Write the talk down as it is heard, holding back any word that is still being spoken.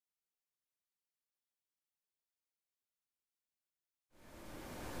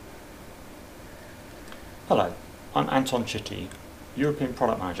Hello, I'm Anton Chitty, European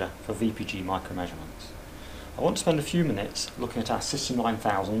Product Manager for VPG Micromeasurements. I want to spend a few minutes looking at our System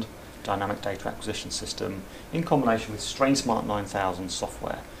 9000 dynamic data acquisition system in combination with StrainSmart 9000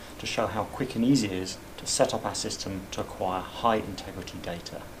 software to show how quick and easy it is to set up our system to acquire high integrity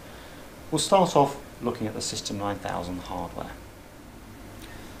data. We'll start off looking at the System 9000 hardware.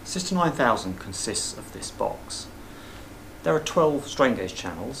 System 9000 consists of this box. There are 12 strain gauge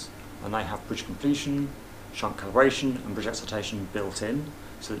channels and they have bridge completion, shunt calibration and bridge excitation built in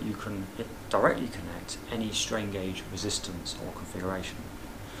so that you can directly connect any strain gauge resistance or configuration.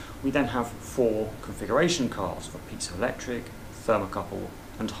 We then have 4 configuration cards for piezoelectric, thermocouple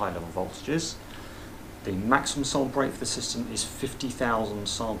and high level voltages. The maximum sample rate for the system is 50,000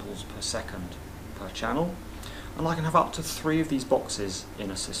 samples per second per channel, and I can have up to 3 of these boxes in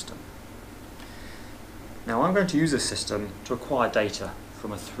a system. Now I'm going to use this system to acquire data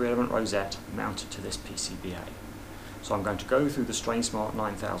from a 3-element rosette mounted to this PCBA. So I'm going to go through the StrainSmart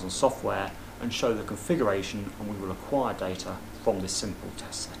 9000 software and show the configuration, and we will acquire data from this simple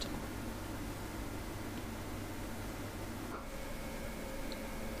test setup.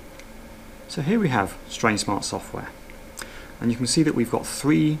 So here we have StrainSmart Software, and you can see that we've got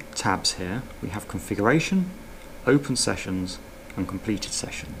 3 tabs here. We have configuration, open sessions and completed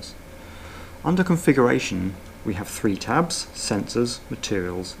sessions. Under configuration we have 3 tabs: sensors,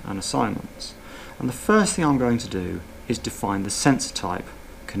 materials and assignments. And the first thing I'm going to do is define the sensor type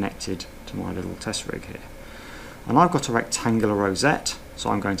connected to my little test rig here. And I've got a rectangular rosette,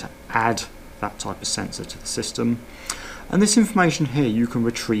 so I'm going to add that type of sensor to the system. And this information here you can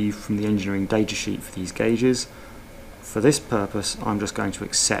retrieve from the engineering datasheet for these gauges. For this purpose I'm just going to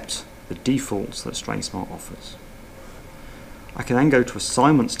accept the defaults that StrainSmart offers. I can then go to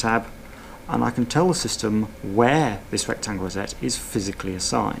Assignments tab and I can tell the system where this rectangle rosette is physically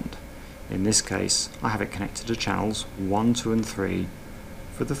assigned. In this case I have it connected to channels 1, 2 and 3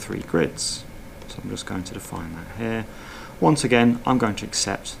 for the 3 grids. So I'm just going to define that here. Once again I'm going to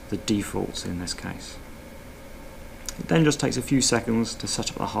accept the defaults in this case. It then just takes a few seconds to set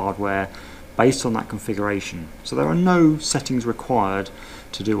up the hardware based on that configuration. So there are no settings required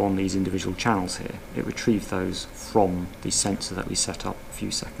to do on these individual channels here. It retrieved those from the sensor that we set up a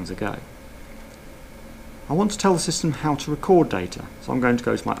few seconds ago. I want to tell the system how to record data, so I'm going to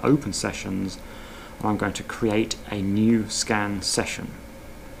go to my open sessions and I'm going to create a new scan session.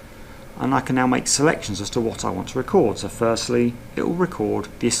 And I can now make selections as to what I want to record. So firstly, it will record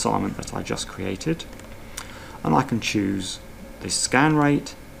the assignment that I just created, and I can choose the scan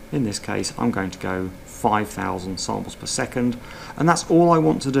rate. In this case I'm going to go 5,000 samples per second, and that's all I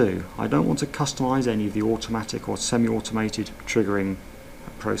want to do. I don't want to customize any of the automatic or semi-automated triggering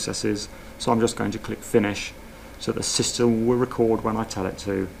processes, so I'm just going to click finish so the system will record when I tell it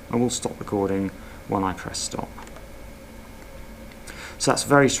to and will stop recording when I press stop. So that's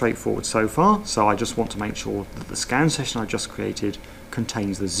very straightforward so far. So I just want to make sure that the scan session I just created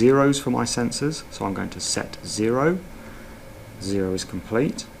contains the zeros for my sensors, so I'm going to set 0. 0 is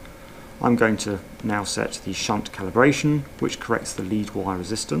complete. I'm going to now set the shunt calibration, which corrects the lead wire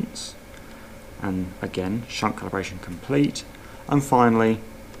resistance, and again shunt calibration complete. And finally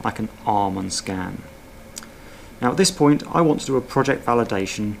I can arm and scan. Now at this point I want to do a project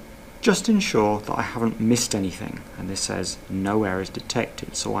validation just to ensure that I haven't missed anything, and this says no errors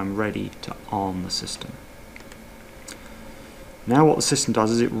detected, so I'm ready to arm the system. Now what the system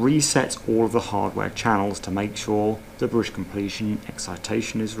does is it resets all of the hardware channels to make sure the bridge completion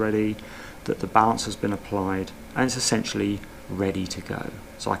excitation is ready, that the balance has been applied, and it's essentially ready to go.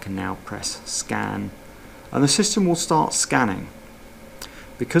 So I can now press scan and the system will start scanning.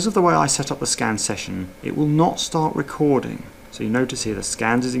 Because of the way I set up the scan session, it will not start recording. So you notice here the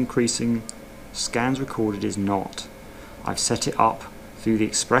scans is increasing, scans recorded is not. I've set it up through the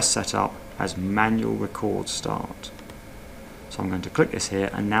express setup as manual record start. So I'm going to click this here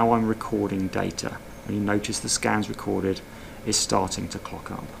and now I'm recording data, and you notice the scans recorded is starting to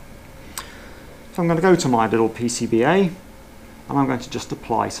clock up. So I'm going to go to my little PCBA and I'm going to just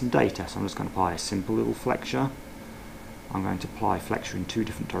apply some data. So I'm just going to apply a simple little Flexure. I'm going to apply Flexure in 2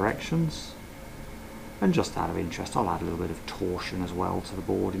 different directions, and just out of interest I'll add a little bit of torsion as well to the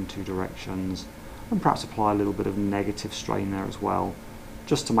board in 2 directions, and perhaps apply a little bit of negative strain there as well,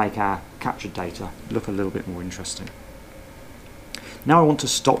 just to make our captured data look a little bit more interesting. Now I want to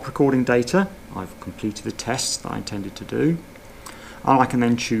stop recording data. I've completed the tests that I intended to do, and I can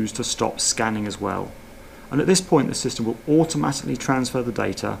then choose to stop scanning as well. And at this point the system will automatically transfer the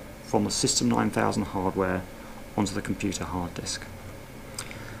data from the System 9000 hardware onto the computer hard disk.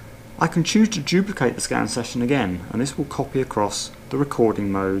 I can choose to duplicate the scan session again, and this will copy across the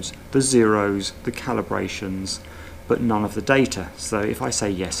recording modes, the zeros, the calibrations, but none of the data. So if I say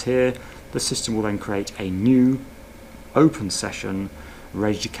yes here, the system will then create a new open session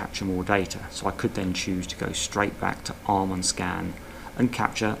ready to capture more data. So I could then choose to go straight back to ARM and scan and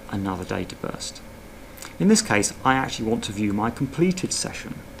capture another data burst. In this case, I actually want to view my completed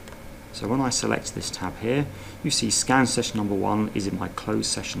session. So when I select this tab here, you see scan session number 1 is in my closed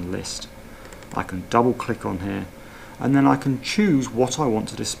session list. I can double click on here and then I can choose what I want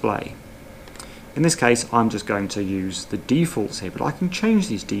to display. In this case, I'm just going to use the defaults here, but I can change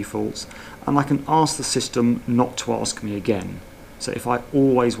these defaults and I can ask the system not to ask me again. So if I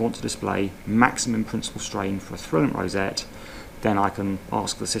always want to display maximum principal strain for a thrillant rosette, then I can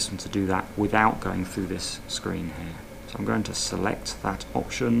ask the system to do that without going through this screen here. So I'm going to select that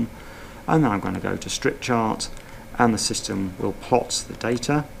option and then I'm going to go to strip chart and the system will plot the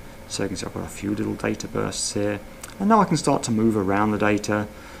data. So you can see I've got a few little data bursts here, and now I can start to move around the data,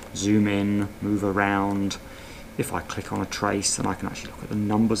 zoom in, move around. If I click on a trace, then I can actually look at the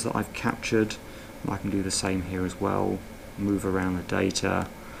numbers that I've captured, and I can do the same here as well, move around the data.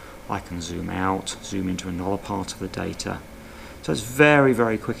 I can zoom out, zoom into another part of the data. So it's very,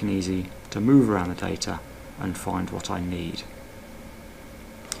 very quick and easy to move around the data and find what I need.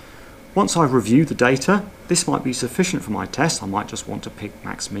 Once I've reviewed the data, this might be sufficient for my test. I might just want to pick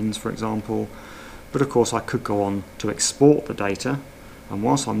max mins, for example, but of course I could go on to export the data, and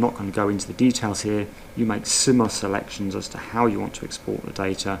whilst I'm not going to go into the details here, you make similar selections as to how you want to export the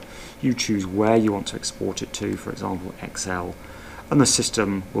data. You choose where you want to export it to, for example Excel, and the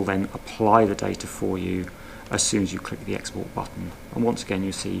system will then apply the data for you as soon as you click the export button. And once again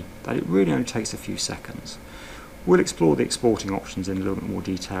you see that it really only takes a few seconds. We'll explore the exporting options in a little bit more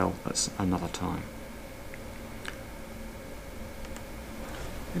detail at another time.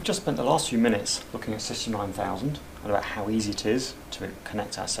 We've just spent the last few minutes looking at System 9000 and about how easy it is to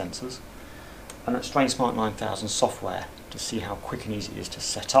connect our sensors, and at StrainSmart 9000 software to see how quick and easy it is to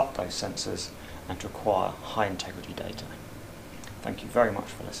set up those sensors and to acquire high integrity data. Thank you very much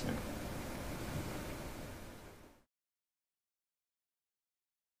for listening.